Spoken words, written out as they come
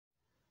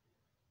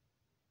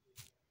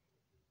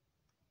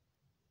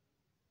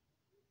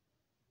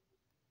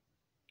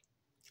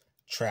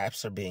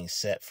Traps are being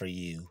set for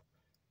you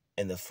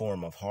in the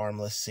form of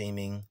harmless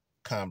seeming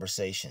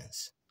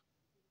conversations.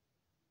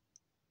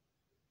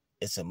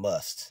 It's a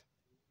must.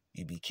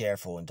 You be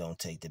careful and don't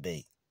take the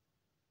bait.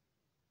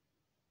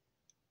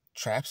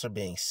 Traps are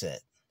being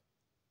set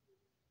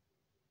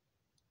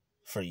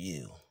for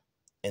you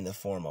in the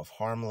form of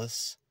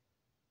harmless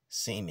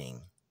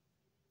seeming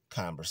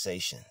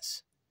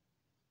conversations.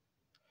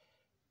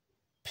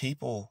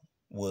 People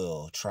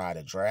will try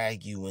to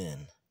drag you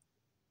in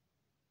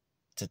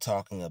to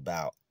talking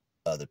about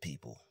other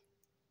people.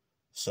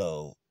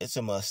 So it's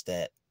a must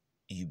that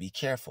you be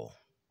careful.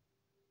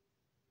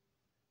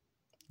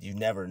 You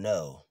never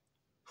know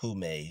who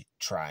may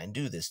try and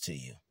do this to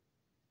you.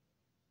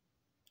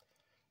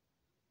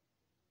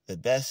 The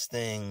best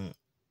thing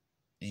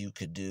you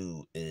could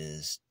do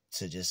is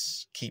to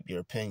just keep your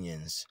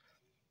opinions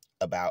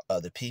about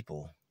other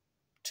people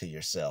to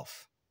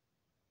yourself.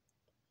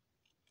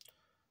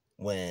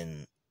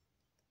 When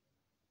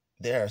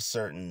there are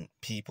certain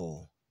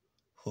people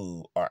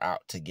who are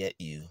out to get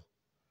you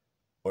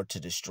or to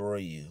destroy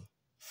you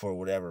for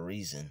whatever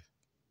reason,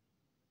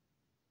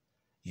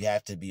 you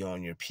have to be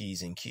on your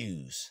P's and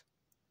Q's,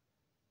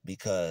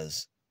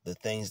 because the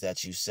things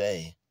that you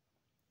say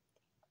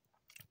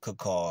could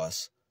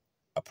cause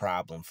a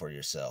problem for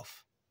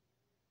yourself.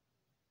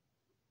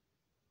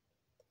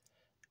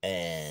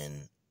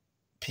 And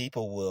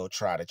people will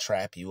try to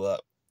trap you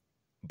up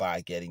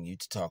by getting you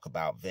to talk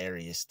about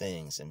various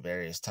things and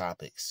various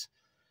topics.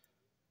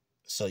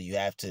 So you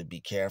have to be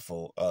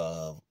careful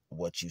of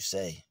what you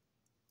say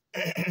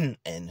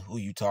and who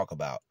you talk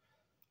about.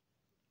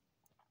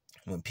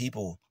 When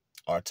people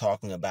are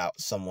talking about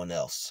someone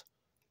else,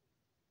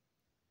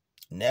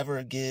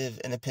 never give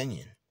an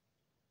opinion.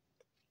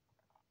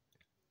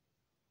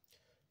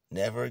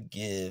 Never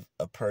give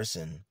a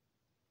person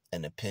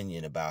an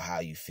opinion about how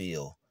you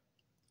feel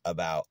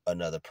about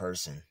another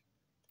person,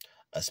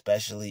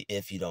 especially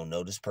if you don't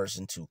know this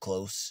person too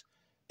close,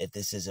 if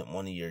this isn't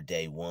one of your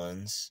day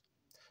ones,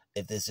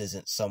 if this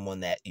isn't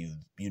someone that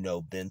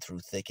you've been through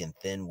thick and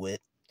thin with,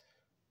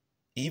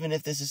 even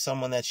if this is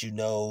someone that you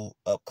know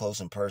up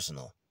close and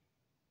personal.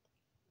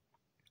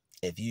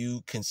 If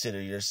you consider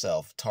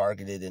yourself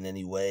targeted in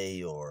any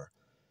way, or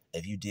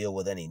if you deal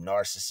with any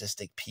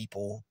narcissistic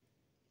people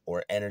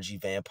or energy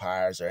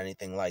vampires or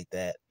anything like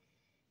that,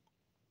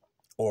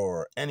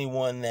 or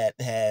anyone that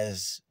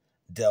has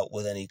dealt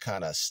with any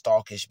kind of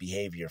stalkish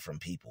behavior from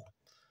people,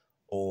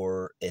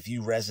 or if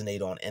you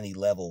resonate on any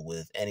level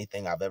with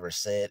anything I've ever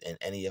said in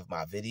any of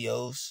my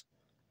videos,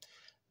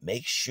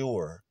 make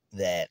sure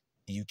that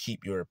you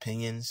keep your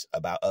opinions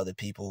about other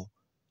people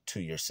to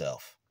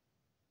yourself.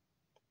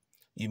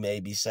 You may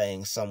be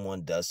saying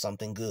someone does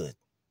something good.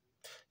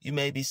 You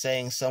may be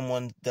saying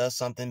someone does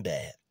something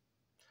bad.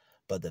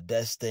 But the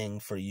best thing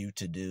for you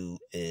to do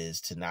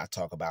is to not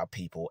talk about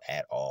people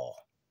at all.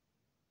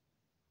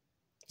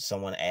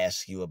 Someone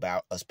asks you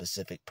about a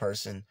specific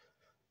person,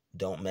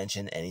 don't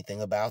mention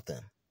anything about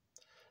them.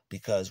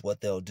 Because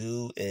what they'll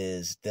do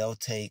is they'll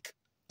take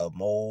a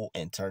mole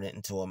and turn it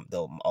into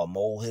a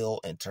molehill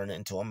and turn it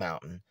into a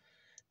mountain.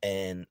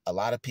 And a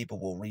lot of people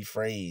will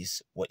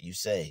rephrase what you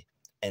say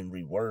and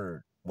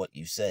reword what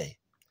you say.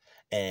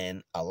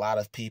 And a lot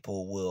of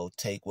people will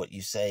take what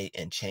you say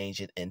and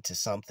change it into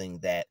something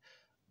that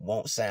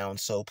won't sound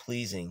so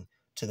pleasing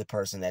to the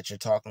person that you're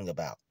talking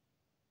about.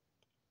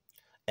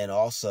 And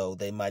also,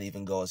 they might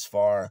even go as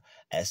far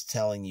as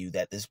telling you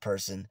that this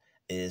person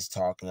is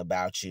talking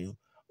about you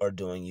or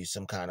doing you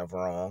some kind of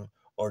wrong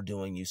or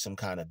doing you some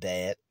kind of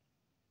bad.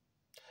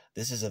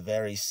 This is a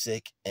very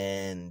sick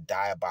and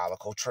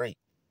diabolical trait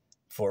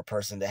for a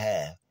person to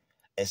have.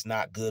 It's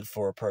not good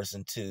for a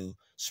person to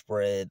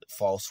spread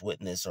false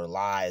witness or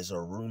lies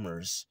or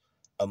rumors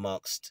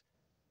amongst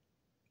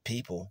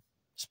people,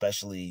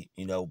 especially,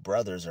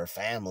 brothers or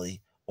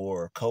family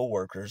or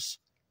co-workers,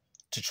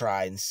 to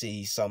try and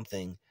see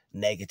something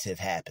negative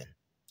happen.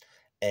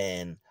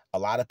 And a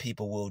lot of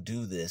people will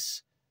do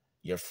this.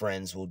 Your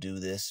friends will do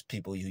this.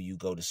 People who you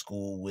go to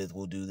school with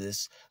will do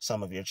this.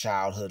 Some of your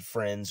childhood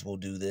friends will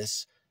do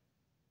this.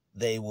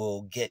 They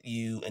will get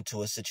you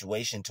into a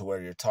situation to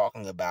where you're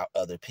talking about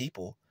other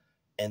people,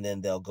 and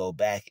then they'll go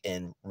back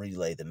and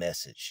relay the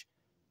message.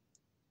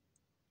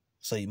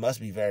 So you must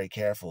be very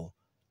careful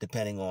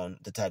depending on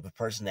the type of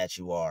person that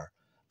you are,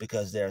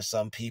 because there are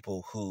some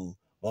people who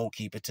won't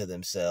keep it to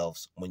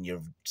themselves when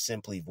you're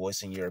simply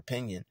voicing your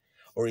opinion,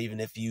 or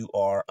even if you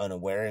are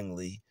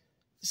unawareingly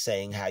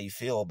saying how you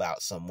feel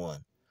about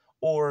someone.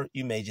 Or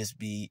you may just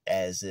be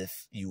as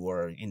if you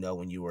were,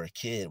 when you were a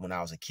kid. When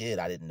I was a kid,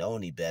 I didn't know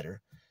any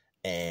better.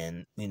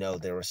 And,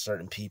 there were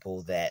certain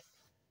people that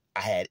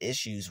I had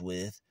issues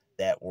with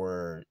that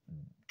were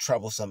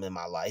troublesome in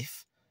my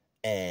life.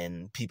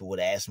 And people would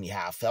ask me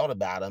how I felt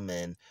about them.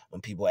 And when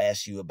people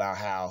ask you about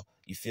how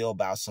you feel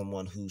about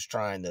someone who's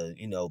trying to,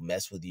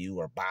 mess with you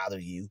or bother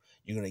you,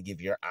 you're going to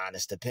give your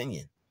honest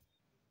opinion.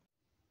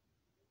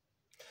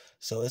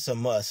 So it's a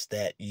must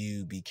that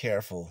you be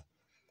careful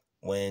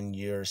when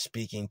you're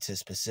speaking to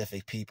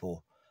specific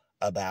people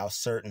about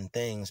certain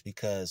things,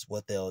 because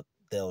what they'll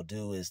they'll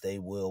do is they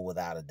will,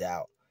 without a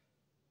doubt,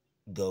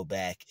 go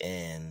back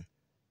and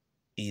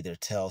either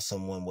tell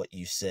someone what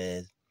you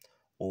said,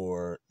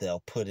 or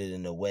they'll put it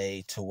in a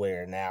way to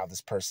where now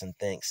this person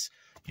thinks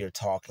you're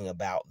talking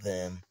about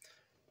them.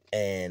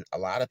 And a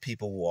lot of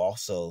people will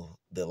also,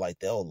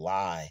 they'll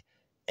lie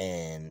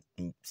and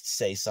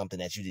say something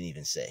that you didn't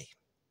even say.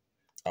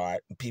 All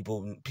right.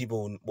 People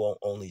won't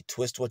only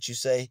twist what you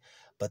say,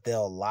 but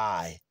they'll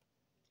lie,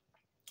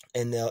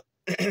 and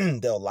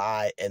they'll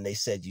lie and they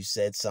said you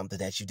said something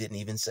that you didn't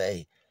even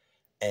say.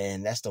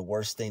 And that's the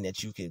worst thing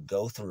that you could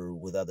go through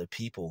with other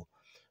people,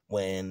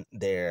 when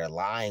they're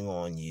lying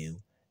on you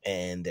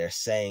and they're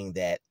saying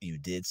that you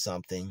did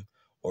something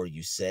or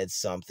you said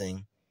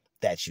something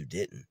that you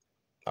didn't.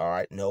 All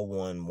right. No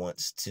one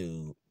wants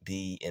to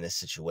be in a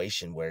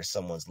situation where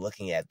someone's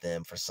looking at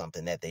them for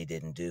something that they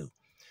didn't do.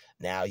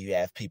 Now you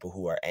have people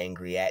who are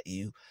angry at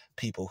you,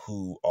 people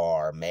who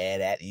are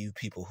mad at you,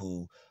 people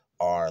who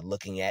are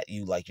looking at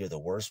you like you're the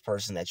worst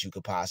person that you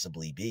could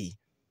possibly be,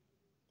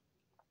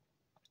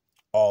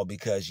 all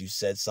because you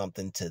said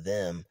something to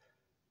them,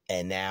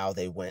 and now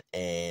they went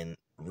and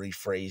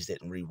rephrased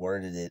it and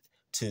reworded it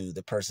to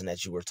the person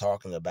that you were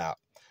talking about.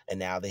 And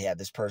now they have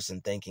this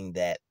person thinking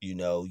that,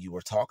 you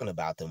were talking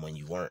about them when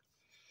you weren't.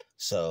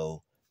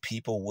 So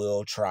people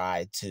will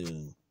try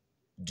to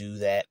do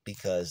that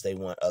because they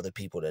want other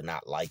people to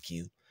not like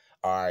you.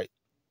 Or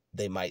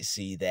they might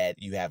see that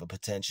you have a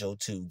potential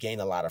to gain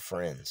a lot of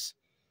friends.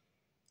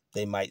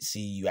 They might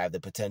see you have the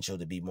potential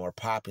to be more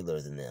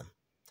popular than them.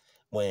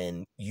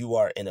 When you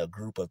are in a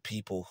group of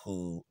people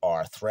who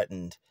are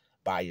threatened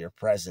by your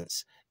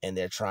presence and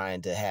they're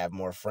trying to have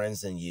more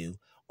friends than you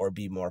or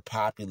be more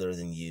popular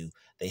than you,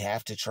 they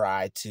have to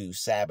try to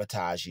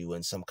sabotage you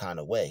in some kind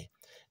of way.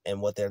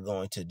 And what they're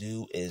going to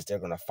do is they're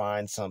going to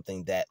find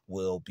something that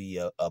will be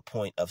a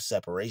point of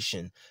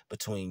separation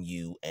between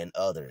you and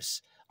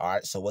others. All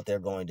right. So what they're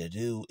going to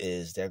do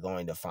is they're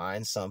going to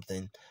find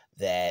something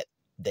that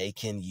they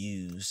can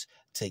use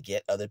to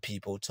get other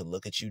people to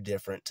look at you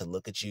different, to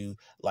look at you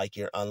like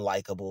you're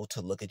unlikable,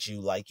 to look at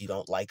you like you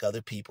don't like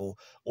other people,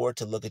 or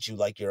to look at you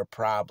like you're a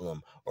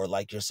problem or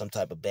like you're some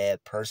type of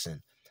bad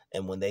person.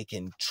 And when they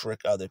can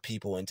trick other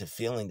people into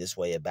feeling this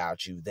way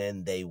about you,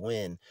 then they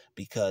win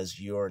because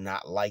you're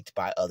not liked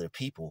by other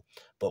people.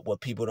 But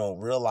what people don't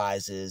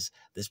realize is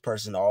this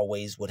person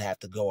always would have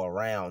to go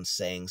around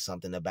saying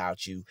something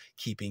about you,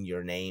 keeping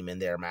your name in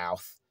their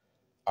mouth.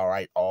 All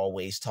right.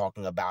 Always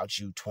talking about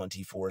you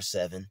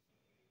 24/7.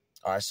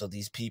 All right. So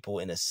these people,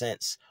 in a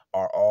sense,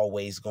 are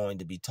always going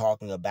to be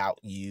talking about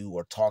you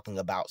or talking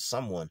about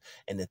someone.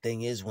 And the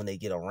thing is, when they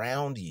get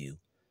around you,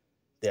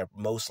 they're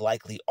most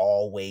likely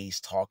always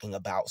talking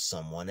about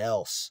someone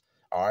else.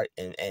 All right.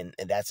 And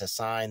that's a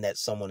sign that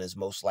someone is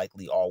most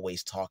likely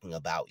always talking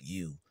about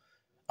you.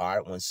 All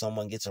right. When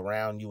someone gets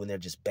around you and they're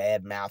just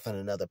bad mouthing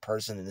another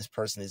person, and this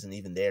person isn't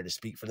even there to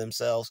speak for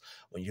themselves,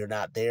 when you're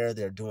not there,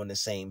 they're doing the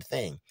same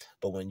thing.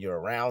 But when you're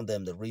around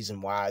them, the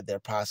reason why they're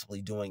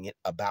possibly doing it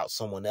about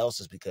someone else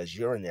is because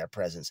you're in their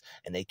presence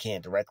and they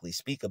can't directly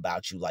speak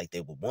about you like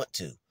they would want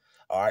to.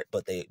 All right.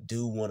 But they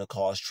do want to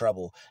cause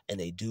trouble, and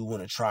they do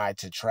want to try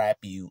to trap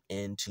you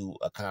into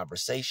a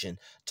conversation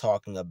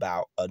talking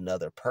about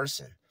another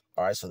person.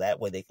 All right. So that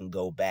way they can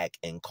go back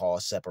and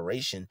cause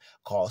separation,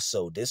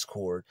 sow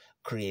discord,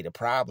 create a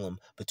problem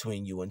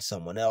between you and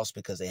someone else,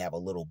 because they have a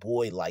little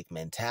boy-like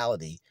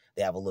mentality.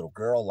 They have a little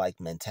girl-like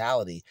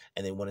mentality,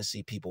 and they want to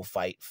see people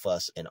fight,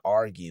 fuss, and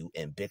argue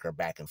and bicker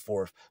back and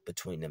forth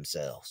between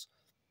themselves.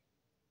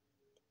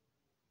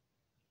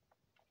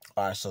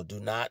 All right. So do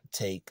not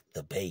take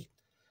the bait.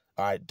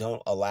 All right,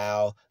 don't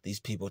allow these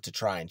people to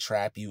try and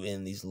trap you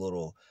in these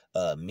little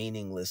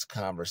meaningless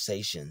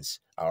conversations.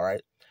 All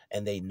right,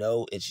 and they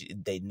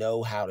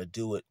know how to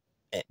do it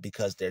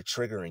because they're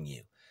triggering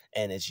you.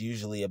 And it's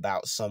usually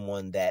about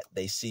someone that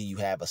they see you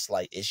have a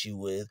slight issue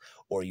with,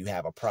 or you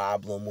have a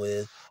problem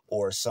with,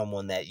 or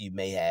someone that you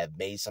may have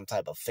made some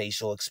type of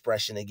facial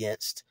expression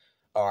against.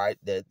 All right,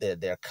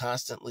 they're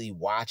constantly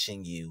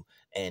watching you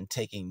and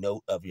taking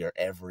note of your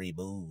every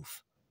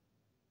move.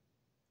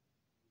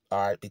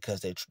 All right,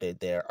 because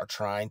they are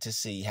trying to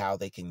see how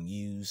they can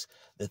use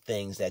the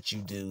things that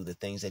you do, the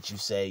things that you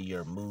say,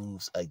 your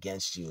moves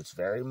against you. It's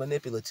very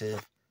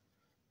manipulative,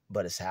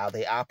 but it's how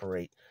they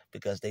operate,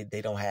 because they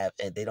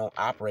don't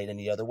operate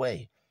any other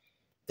way.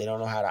 They don't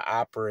know how to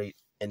operate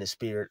in the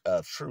spirit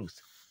of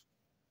truth.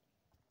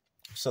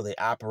 So they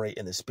operate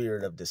in the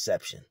spirit of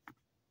deception.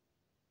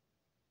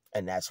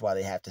 And that's why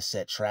they have to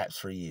set traps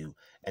for you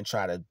and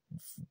try to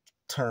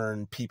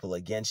turn people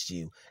against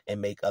you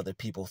and make other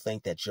people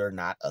think that you're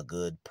not a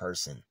good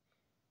person.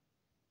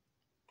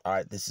 All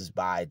right, this is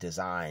by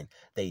design.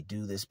 They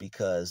do this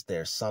because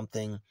there's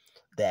something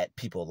that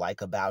people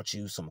like about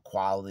you, some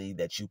quality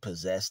that you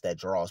possess that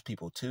draws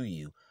people to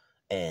you,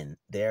 and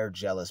they're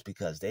jealous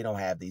because they don't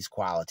have these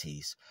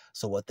qualities.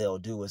 So what they'll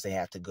do is they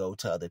have to go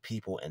to other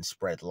people and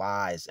spread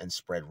lies and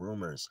spread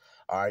rumors.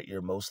 All right,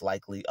 you're most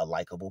likely a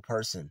likable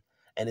person.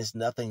 And it's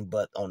nothing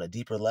but, on a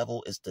deeper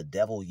level, it's the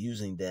devil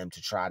using them to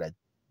try to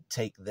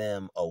take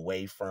them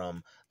away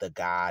from the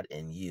God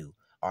in you.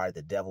 All right,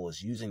 the devil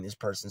is using this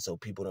person so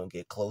people don't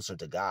get closer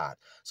to God,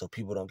 so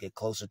people don't get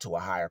closer to a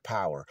higher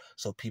power,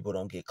 so people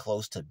don't get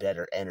close to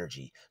better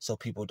energy, so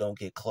people don't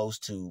get close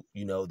to,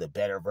 the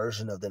better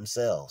version of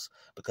themselves.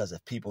 Because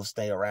if people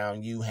stay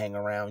around you, hang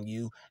around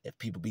you, if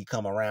people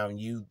become around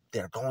you,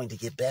 they're going to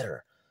get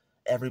better.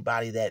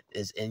 Everybody that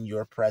is in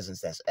your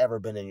presence, that's ever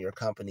been in your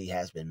company,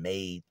 has been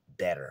made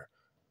better.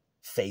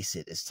 Face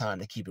it. It's time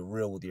to keep it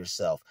real with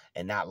yourself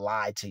and not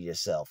lie to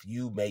yourself.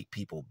 You make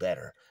people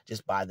better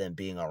just by them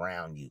being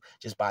around you,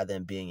 just by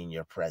them being in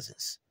your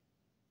presence,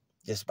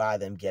 just by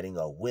them getting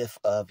a whiff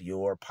of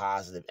your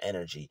positive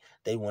energy.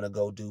 They want to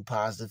go do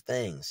positive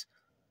things.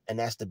 And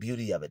that's the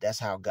beauty of it.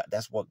 That's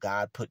what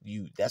God put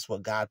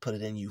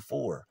it in you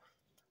for.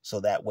 So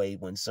that way,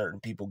 when certain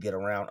people get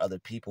around other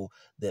people,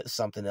 that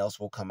something else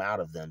will come out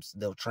of them.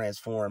 They'll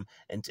transform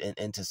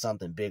into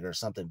something bigger,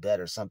 something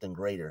better, something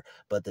greater.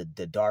 But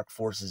the dark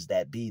forces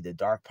that be, the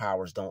dark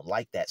powers, don't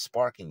like that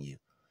spark in you.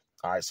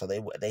 All right, so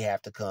they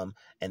have to come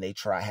and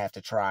have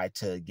to try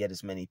to get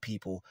as many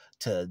people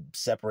to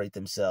separate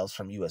themselves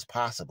from you as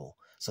possible.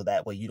 So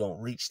that way you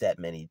don't reach that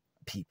many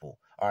people.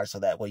 All right, so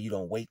that way you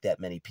don't wake that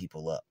many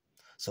people up.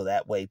 So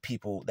that way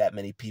that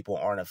many people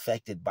aren't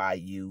affected by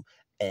you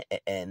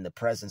and the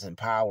presence and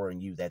power in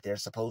you that they're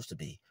supposed to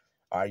be.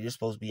 All right, you're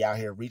supposed to be out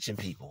here reaching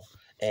people,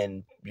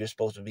 and you're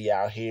supposed to be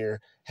out here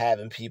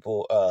having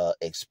people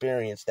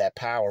experience that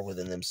power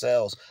within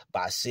themselves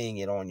by seeing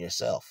it on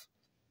yourself.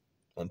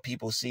 When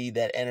people see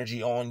that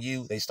energy on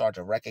you, they start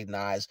to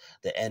recognize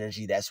the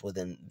energy that's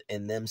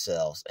in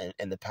themselves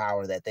and the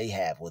power that they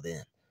have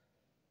within.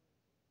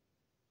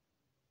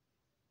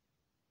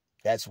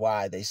 That's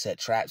why they set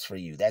traps for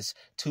you. That's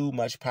too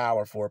much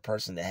power for a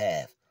person to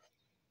have.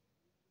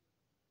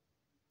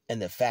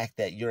 And the fact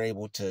that you're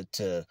able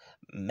to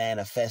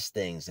manifest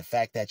things, the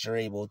fact that you're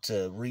able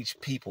to reach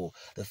people,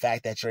 the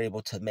fact that you're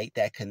able to make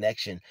that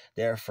connection,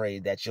 they're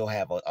afraid that you'll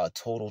have a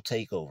total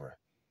takeover.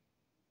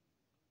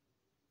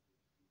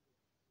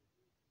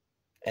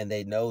 And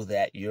they know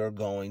that you're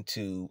going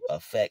to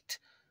affect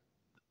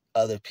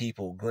other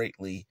people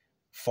greatly,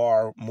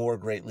 far more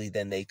greatly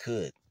than they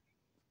could.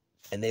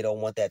 And they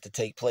don't want that to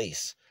take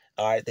place.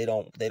 All right, they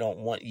don't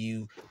want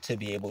you to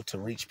be able to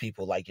reach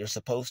people like you're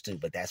supposed to,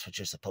 but that's what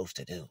you're supposed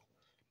to do.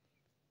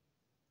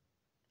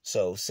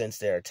 So since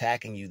they're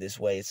attacking you this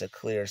way, it's a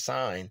clear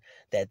sign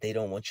that they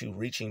don't want you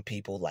reaching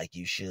people like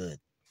you should.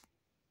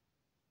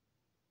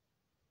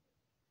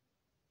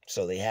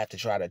 So they have to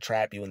try to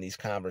trap you in these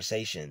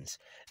conversations,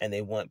 and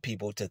they want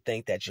people to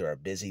think that you're a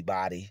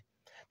busybody.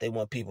 They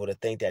want people to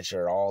think that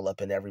you're all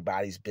up in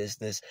everybody's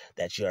business,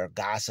 that you're a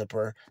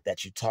gossiper,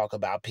 that you talk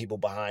about people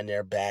behind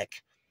their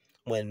back.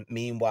 When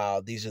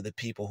meanwhile, these are the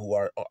people who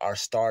are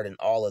starting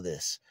all of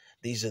this.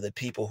 These are the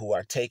people who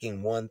are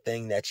taking one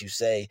thing that you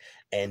say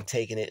and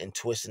taking it and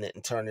twisting it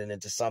and turning it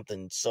into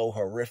something so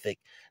horrific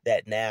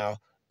that now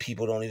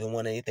people don't even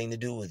want anything to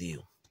do with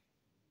you.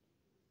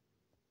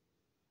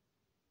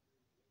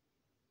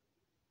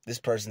 This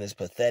person is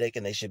pathetic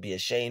and they should be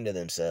ashamed of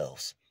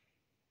themselves.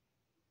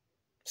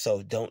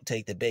 So don't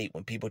take the bait.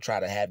 When people try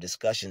to have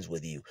discussions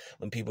with you,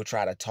 when people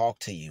try to talk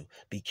to you,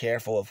 be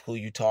careful of who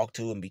you talk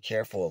to and be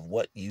careful of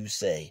what you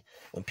say.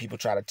 When people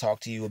try to talk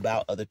to you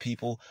about other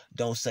people,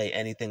 don't say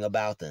anything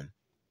about them.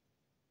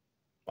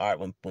 All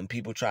right, when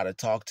people try to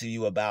talk to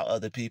you about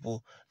other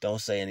people,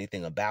 don't say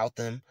anything about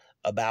them,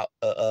 about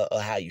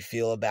how you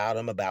feel about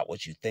them, about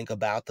what you think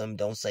about them.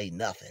 Don't say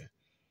nothing.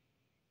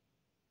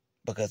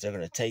 Because they're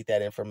going to take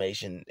that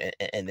information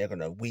and they're going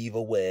to weave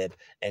a web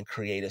and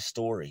create a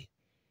story.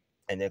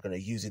 And they're going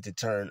to use it to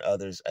turn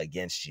others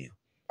against you.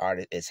 All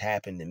right, it's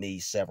happened to me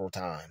several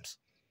times.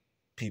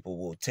 People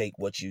will take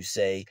what you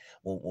say,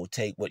 will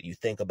take what you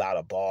think about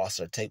a boss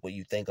or take what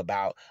you think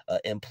about an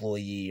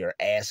employee or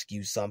ask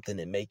you something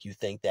and make you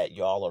think that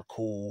y'all are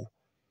cool.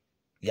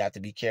 You have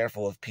to be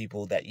careful of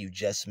people that you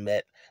just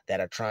met that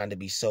are trying to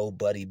be so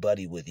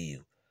buddy-buddy with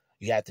you.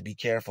 You have to be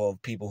careful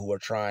of people who are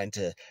trying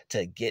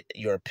to get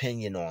your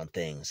opinion on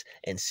things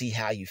and see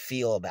how you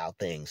feel about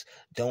things.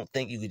 Don't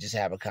think you could just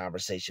have a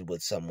conversation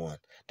with someone.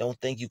 Don't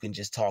think you can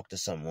just talk to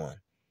someone.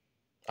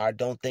 Or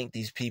don't think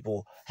these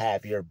people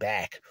have your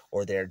back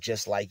or they're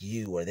just like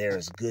you or they're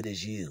as good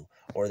as you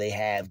or they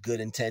have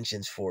good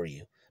intentions for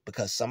you,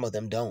 because some of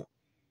them don't.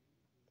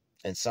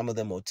 And some of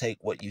them will take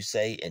what you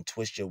say and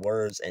twist your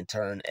words and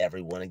turn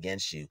everyone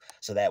against you.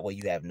 So that way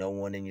you have no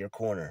one in your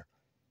corner.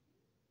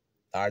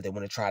 All right, they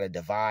want to try to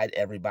divide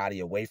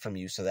everybody away from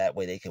you so that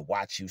way they can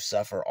watch you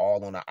suffer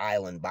all on an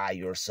island by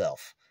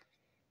yourself.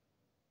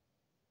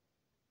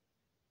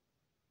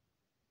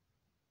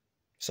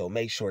 So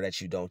make sure that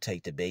you don't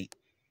take the bait.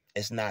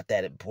 It's not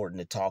that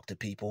important to talk to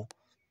people.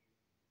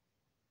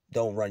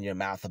 Don't run your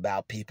mouth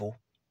about people.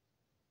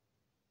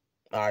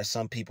 All right,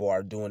 some people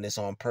are doing this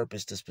on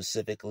purpose to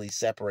specifically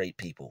separate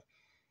people.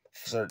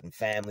 Certain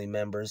family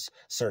members,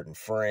 certain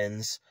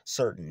friends,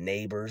 certain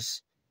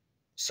neighbors,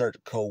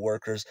 certain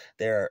co-workers.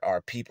 There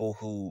are people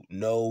who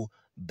know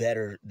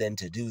better than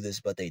to do this,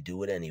 but they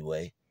do it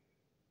anyway.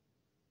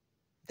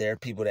 there are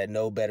people that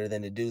know better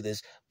than to do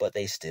this, but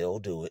they still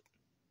do it.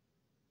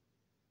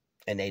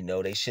 And they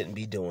know they shouldn't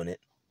be doing it.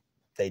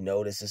 They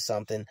know this is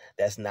something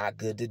that's not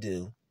good to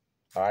do.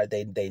 All right,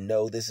 they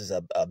know this is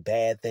a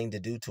bad thing to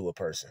do to a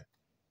person.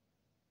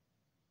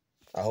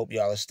 I hope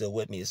y'all are still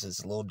with me. It's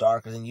a little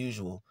darker than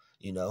usual,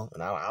 you know,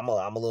 and I'm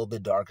a little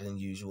bit darker than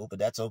usual, but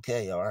that's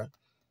okay, all right?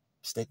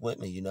 Stick with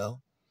me, you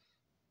know?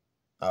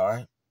 All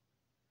right?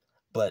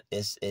 But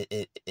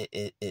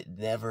it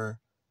never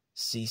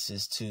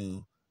ceases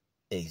to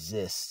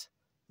exist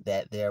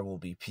that there will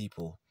be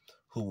people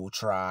who will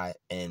try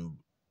and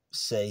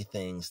say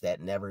things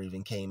that never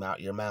even came out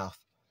your mouth,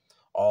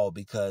 all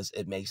because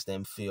it makes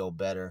them feel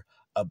better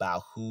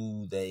about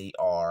who they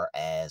are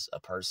as a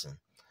person.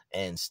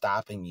 And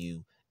stopping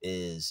you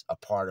is a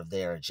part of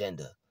their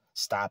agenda,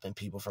 stopping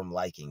people from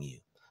liking you.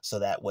 So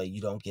that way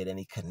you don't get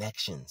any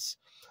connections.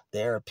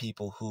 There are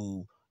people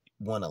who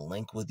want to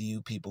link with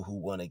you, people who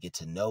want to get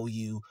to know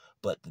you,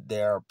 but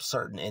there are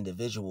certain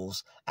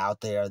individuals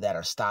out there that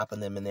are stopping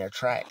them in their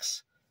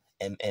tracks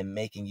and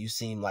making you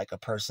seem like a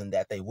person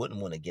that they wouldn't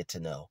want to get to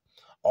know,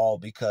 all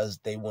because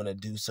they want to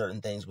do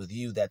certain things with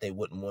you that they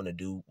wouldn't want to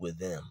do with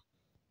them.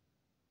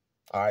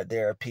 All right,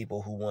 there are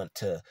people who want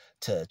to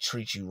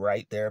treat you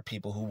right. There are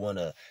people who want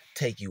to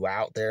take you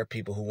out. There are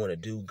people who want to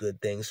do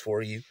good things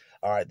for you.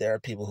 All right, there are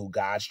people who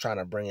God's trying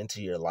to bring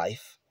into your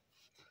life.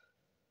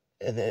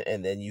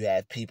 And then you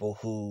have people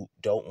who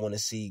don't want to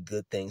see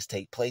good things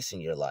take place in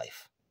your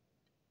life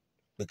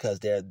because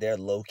they're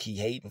low-key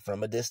hating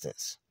from a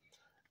distance.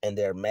 And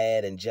they're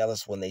mad and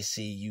jealous when they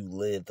see you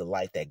live the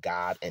life that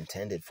God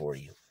intended for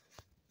you.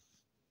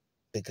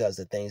 Because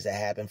the things that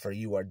happen for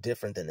you are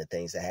different than the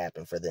things that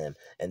happen for them.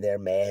 And they're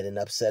mad and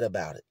upset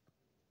about it.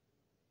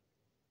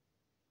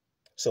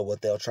 So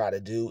what they'll try to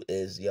do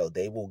is,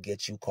 they will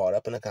get you caught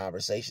up in a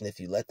conversation if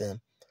you let them.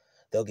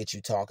 They'll get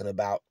you talking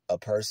about a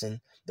person.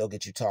 They'll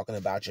get you talking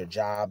about your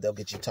job. They'll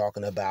get you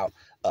talking about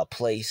a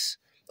place.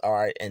 All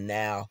right. And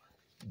now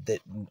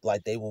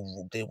that they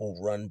will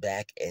run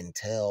back and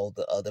tell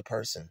the other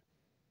person.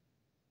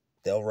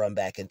 They'll run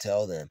back and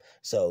tell them.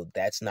 So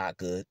that's not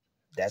good.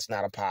 That's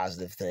not a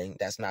positive thing.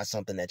 That's not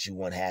something that you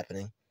want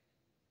happening.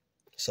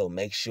 So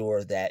make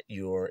sure that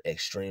you're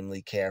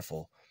extremely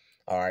careful,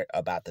 all right,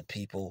 about the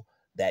people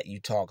that you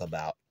talk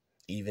about.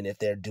 Even if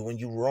they're doing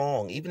you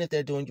wrong,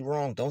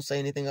 don't say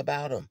anything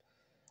about them.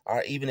 All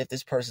right, even if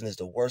this person is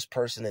the worst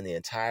person in the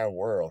entire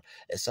world,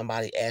 if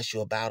somebody asks you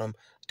about them,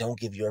 don't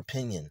give your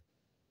opinion.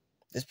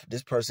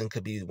 This person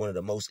could be one of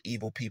the most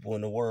evil people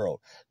in the world.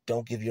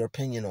 Don't give your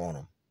opinion on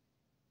them.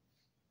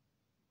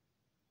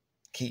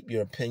 Keep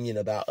your opinion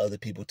about other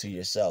people to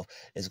yourself.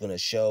 It's going to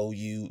show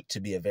you to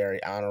be a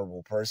very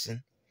honorable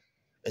person.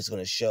 It's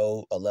going to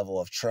show a level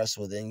of trust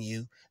within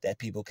you that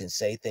people can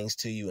say things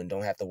to you and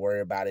don't have to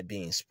worry about it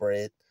being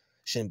spread.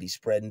 Shouldn't be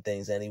spreading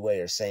things anyway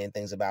or saying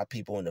things about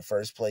people in the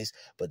first place,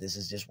 but this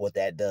is just what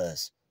that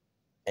does.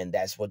 And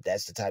that's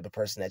the type of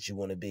person that you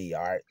want to be,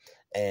 all right?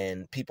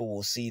 And people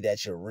will see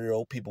that you're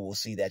real. People will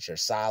see that you're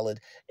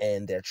solid,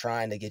 and they're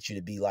trying to get you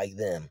to be like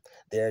them.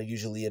 They're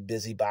usually a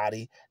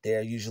busybody.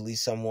 They're usually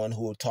someone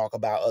who will talk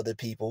about other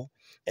people,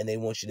 and they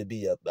want you to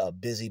be a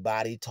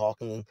busybody,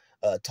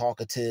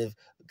 talkative,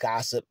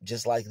 gossip,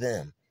 just like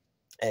them.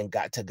 And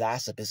to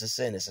gossip is a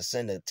sin. It's a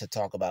sin to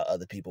talk about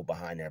other people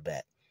behind their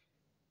back.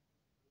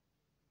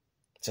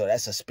 So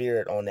that's a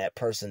spirit on that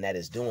person that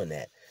is doing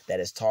that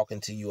is talking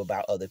to you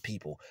about other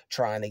people,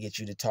 trying to get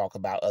you to talk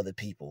about other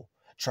people,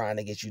 trying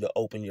to get you to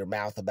open your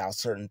mouth about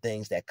certain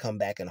things that come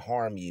back and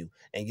harm you,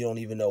 and you don't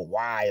even know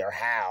why or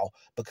how,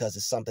 because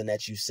it's something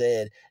that you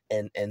said,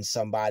 and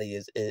somebody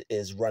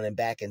is running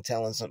back and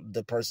telling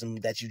the person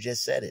that you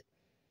just said it,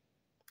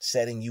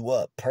 setting you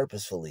up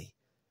purposefully.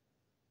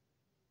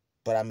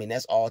 But I mean,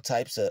 that's all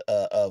types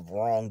of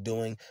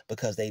wrongdoing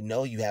because they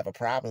know you have a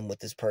problem with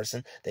this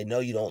person. They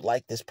know you don't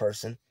like this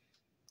person.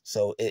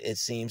 So it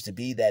seems to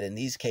be that in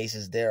these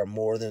cases, there are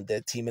more than they're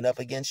teaming up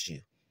against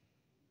you.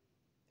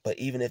 But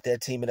even if they're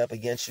teaming up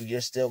against you, you're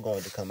still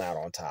going to come out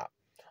on top.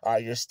 All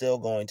right, you're still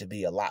going to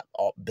be a lot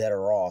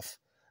better off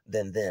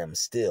than them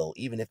still,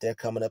 even if they're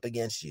coming up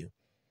against you.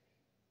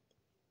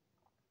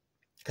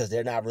 Because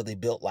they're not really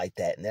built like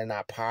that, and they're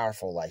not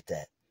powerful like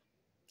that.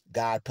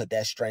 God put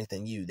that strength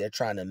in you. They're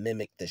trying to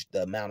mimic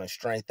the amount of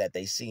strength that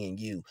they see in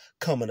you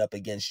coming up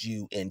against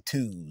you in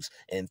 2s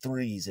and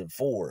 3s and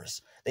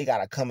 4s. They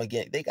gotta come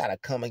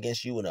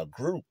against you in a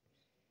group.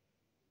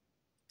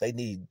 They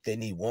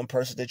need one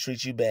person to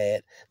treat you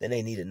bad. Then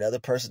they need another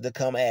person to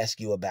come ask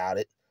you about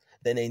it.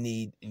 Then they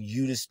need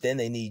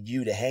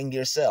you to hang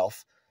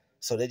yourself.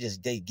 So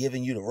they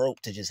giving you the rope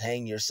to just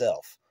hang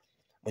yourself.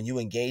 When you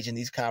engage in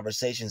these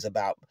conversations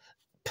about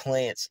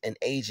plants and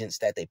agents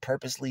that they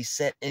purposely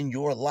set in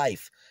your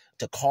life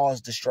to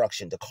cause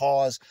destruction, to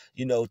cause,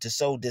 to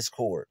sow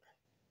discord,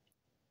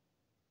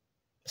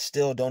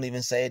 still don't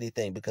even say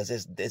anything because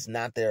it's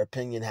not their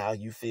opinion how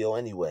you feel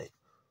anyway.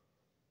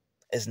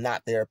 It's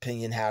not their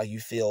opinion how you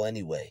feel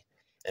anyway.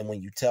 And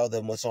when you tell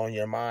them what's on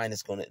your mind,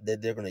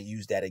 they're going to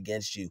use that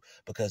against you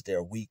because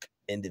they're weak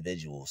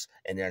individuals,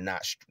 and they're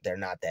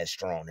not that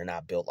strong. They're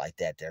not built like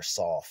that. They're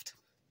soft.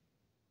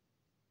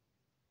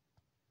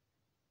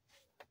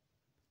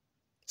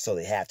 So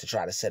they have to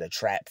try to set a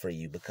trap for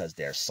you because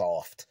they're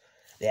soft.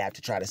 They have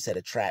to try to set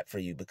a trap for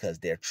you because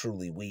they're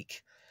truly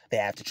weak. They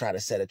have to try to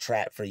set a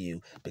trap for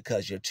you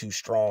because you're too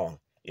strong.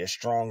 You're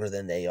stronger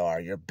than they are.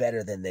 You're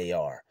better than they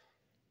are.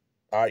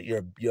 All right,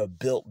 you're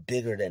built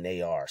bigger than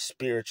they are,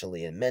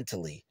 spiritually and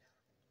mentally.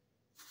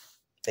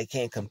 They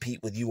can't compete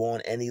with you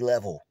on any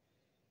level.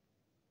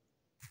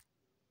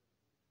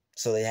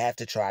 So they have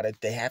to try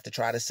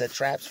to set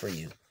traps for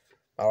you.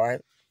 All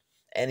right?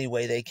 Any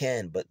way they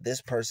can. But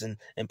this person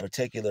in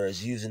particular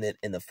is using it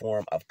in the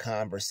form of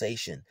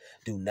conversation.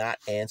 Do not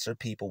answer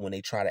people when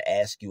they try to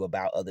ask you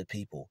about other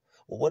people.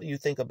 Well, what do you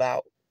think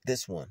about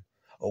this one?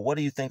 Or what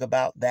do you think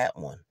about that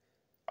one?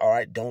 All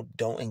right,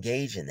 don't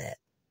engage in that.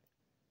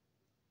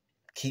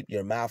 Keep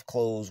your mouth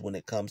closed when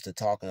it comes to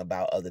talking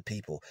about other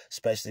people,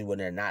 especially when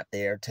they're not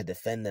there to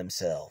defend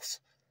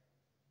themselves.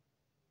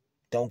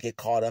 Don't get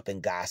caught up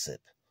in gossip.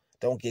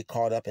 Don't get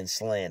caught up in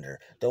slander.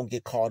 Don't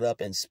get caught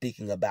up in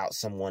speaking about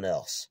someone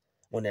else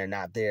when they're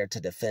not there to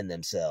defend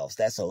themselves.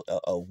 That's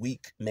a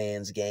weak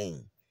man's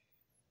game.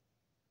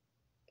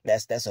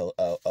 That's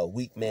a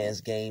weak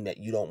man's game that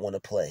you don't want to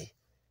play.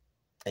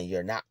 And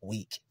you're not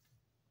weak.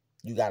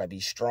 You got to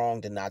be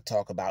strong to not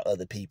talk about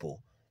other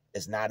people.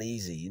 It's not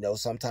easy. You know,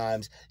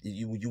 sometimes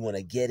you want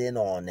to get in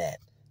on that.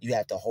 You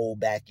have to hold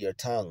back your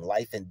tongue.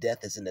 Life and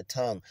death is in the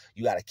tongue.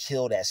 You got to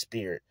kill that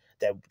spirit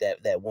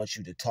that wants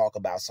you to talk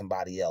about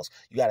somebody else.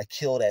 You got to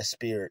kill that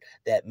spirit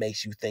that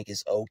makes you think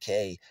it's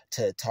okay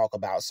to talk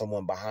about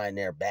someone behind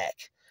their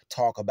back.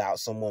 Talk about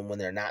someone when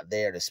they're not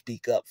there to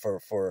speak up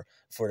for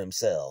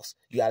themselves.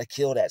 You got to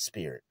kill that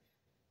spirit.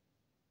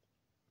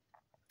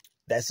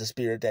 That's the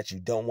spirit that you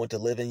don't want to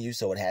live in you,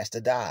 so it has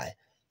to die.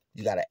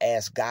 You got to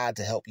ask God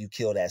to help you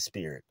kill that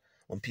spirit.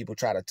 When people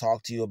try to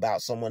talk to you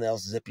about someone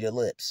else, zip your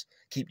lips.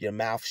 Keep your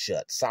mouth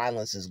shut.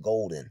 Silence is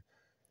golden.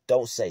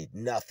 Don't say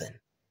nothing.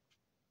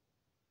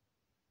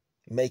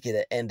 Make it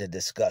an end of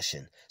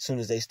discussion. As soon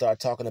as they start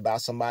talking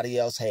about somebody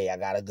else, hey, I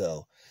gotta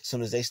go. As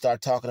soon as they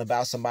start talking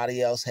about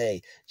somebody else,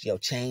 hey,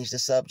 change the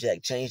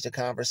subject, change the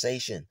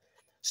conversation.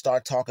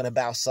 Start talking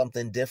about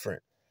something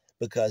different.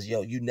 Because,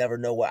 you never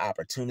know what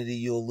opportunity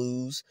you'll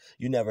lose.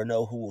 You never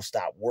know who will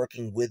stop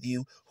working with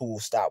you, who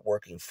will stop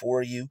working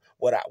for you,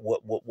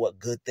 what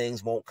good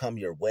things won't come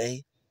your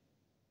way.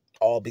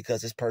 All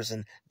because this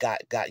person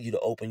got you to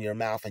open your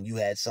mouth and you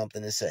had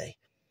something to say.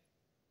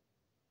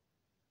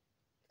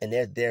 And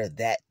they're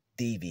that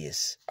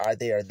devious, or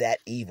they are that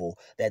evil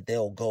that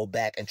they'll go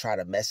back and try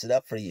to mess it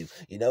up for you.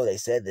 They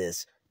said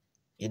this.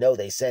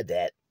 They said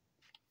that.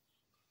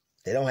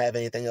 They don't have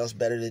anything else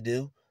better to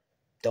do.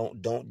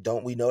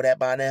 Don't we know that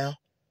by now?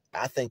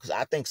 I think so.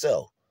 I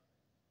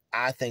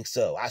think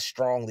so. I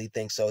strongly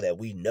think so, that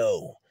we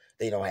know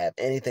they don't have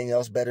anything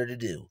else better to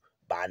do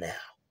by now.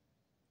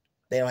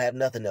 They don't have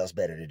nothing else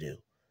better to do.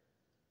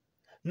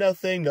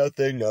 Nothing else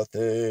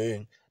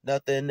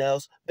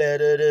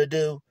better to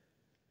do.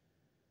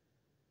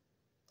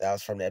 That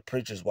was from that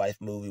Preacher's Wife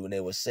movie when they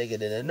were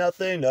singing it. And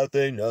nothing.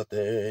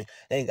 They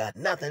ain't got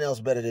nothing else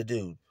better to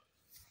do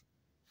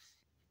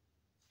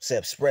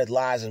except spread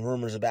lies and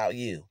rumors about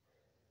you.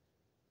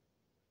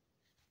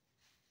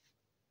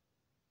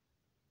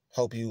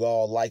 Hope you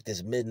all like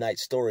this midnight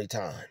story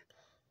time.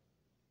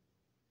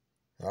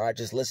 All right,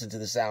 just listen to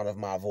the sound of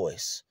my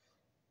voice.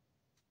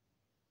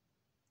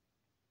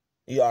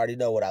 You already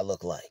know what I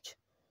look like.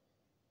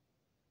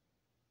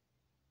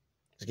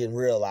 It's getting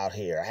real out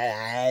here. I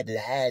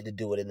had to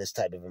do it in this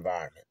type of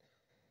environment.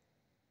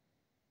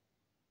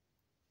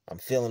 I'm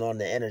feeling on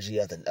the energy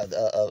of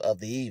the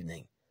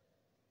evening.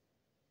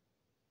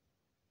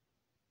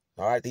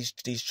 All right,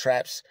 these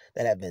traps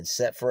that have been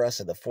set for us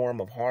in the form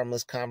of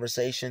harmless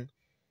conversation,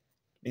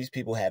 these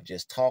people have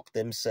just talked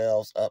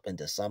themselves up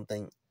into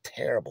something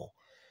terrible.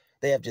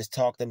 They have just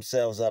talked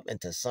themselves up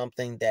into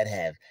something that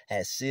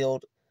has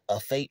sealed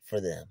a fate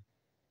for them.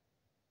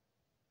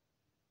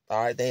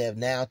 All right, they have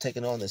now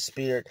taken on the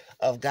spirit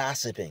of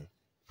gossiping,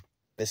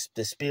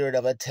 the spirit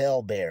of a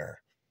talebearer.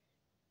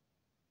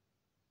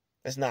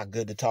 It's not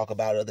good to talk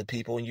about other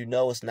people, and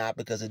it's not,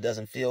 because it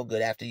doesn't feel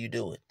good after you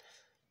do it.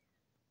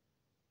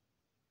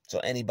 So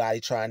anybody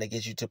trying to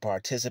get you to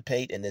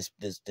participate in this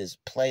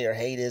player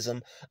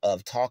hateism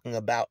of talking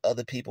about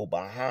other people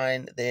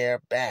behind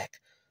their back,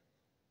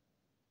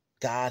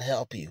 God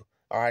help you.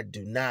 All right,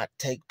 do not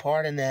take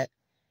part in that.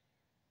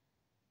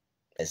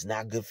 It's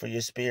not good for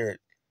your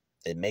spirit.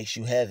 It makes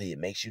you heavy. It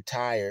makes you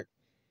tired.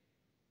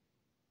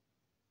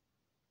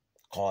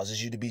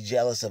 Causes you to be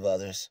jealous of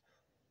others.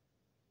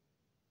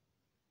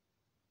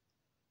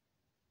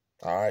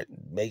 All right,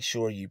 make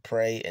sure you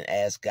pray and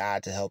ask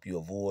God to help you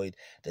avoid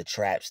the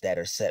traps that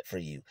are set for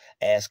you.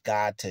 Ask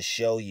God to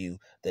show you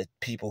the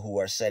people who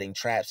are setting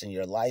traps in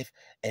your life,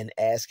 and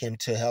ask Him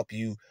to help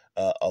you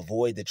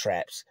avoid the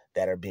traps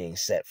that are being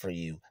set for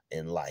you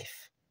in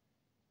life.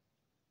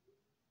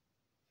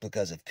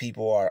 Because if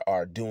people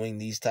are doing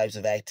these types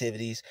of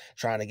activities,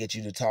 trying to get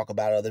you to talk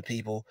about other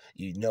people,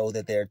 you know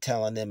that they're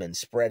telling them and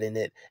spreading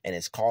it, and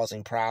it's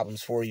causing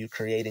problems for you,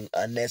 creating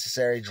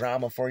unnecessary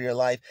drama for your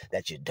life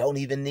that you don't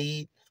even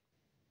need.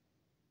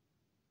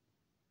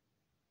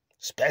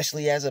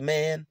 Especially as a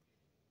man.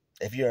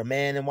 If you're a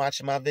man and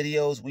watching my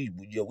videos, we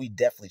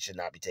definitely should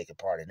not be taking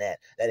part in that.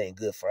 That ain't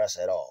good for us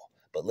at all.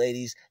 But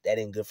ladies, that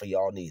ain't good for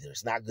y'all neither.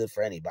 It's not good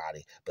for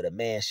anybody. But a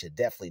man should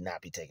definitely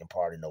not be taking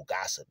part in no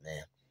gossip,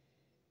 man.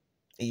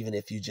 Even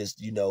if you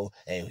just,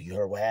 hey, you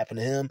heard what happened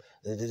to him?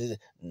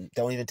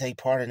 Don't even take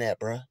part in that,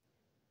 bruh.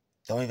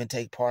 Don't even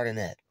take part in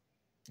that.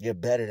 You're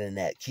better than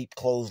that. Keep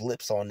closed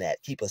lips on that.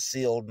 Keep a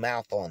sealed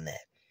mouth on that.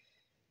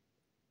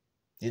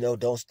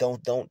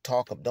 Don't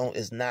talk.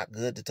 It's not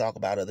good to talk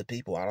about other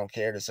people. I don't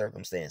care the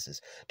circumstances.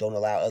 Don't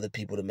allow other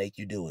people to make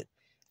you do it.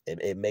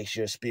 It makes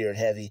your spirit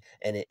heavy,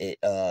 and it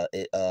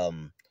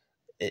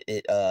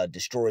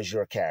destroys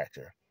your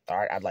character. All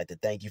right, I'd like to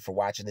thank you for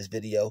watching this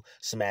video.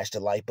 Smash the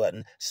like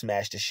button,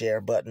 smash the share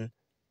button.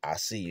 I'll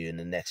see you in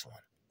the next one.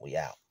 We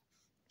out.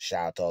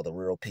 Shout out to all the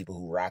real people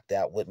who rocked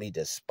out with me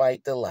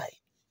despite the light.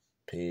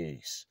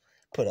 Peace.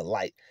 Put a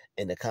like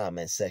in the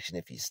comment section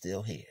if you're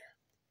still here.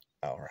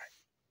 All right.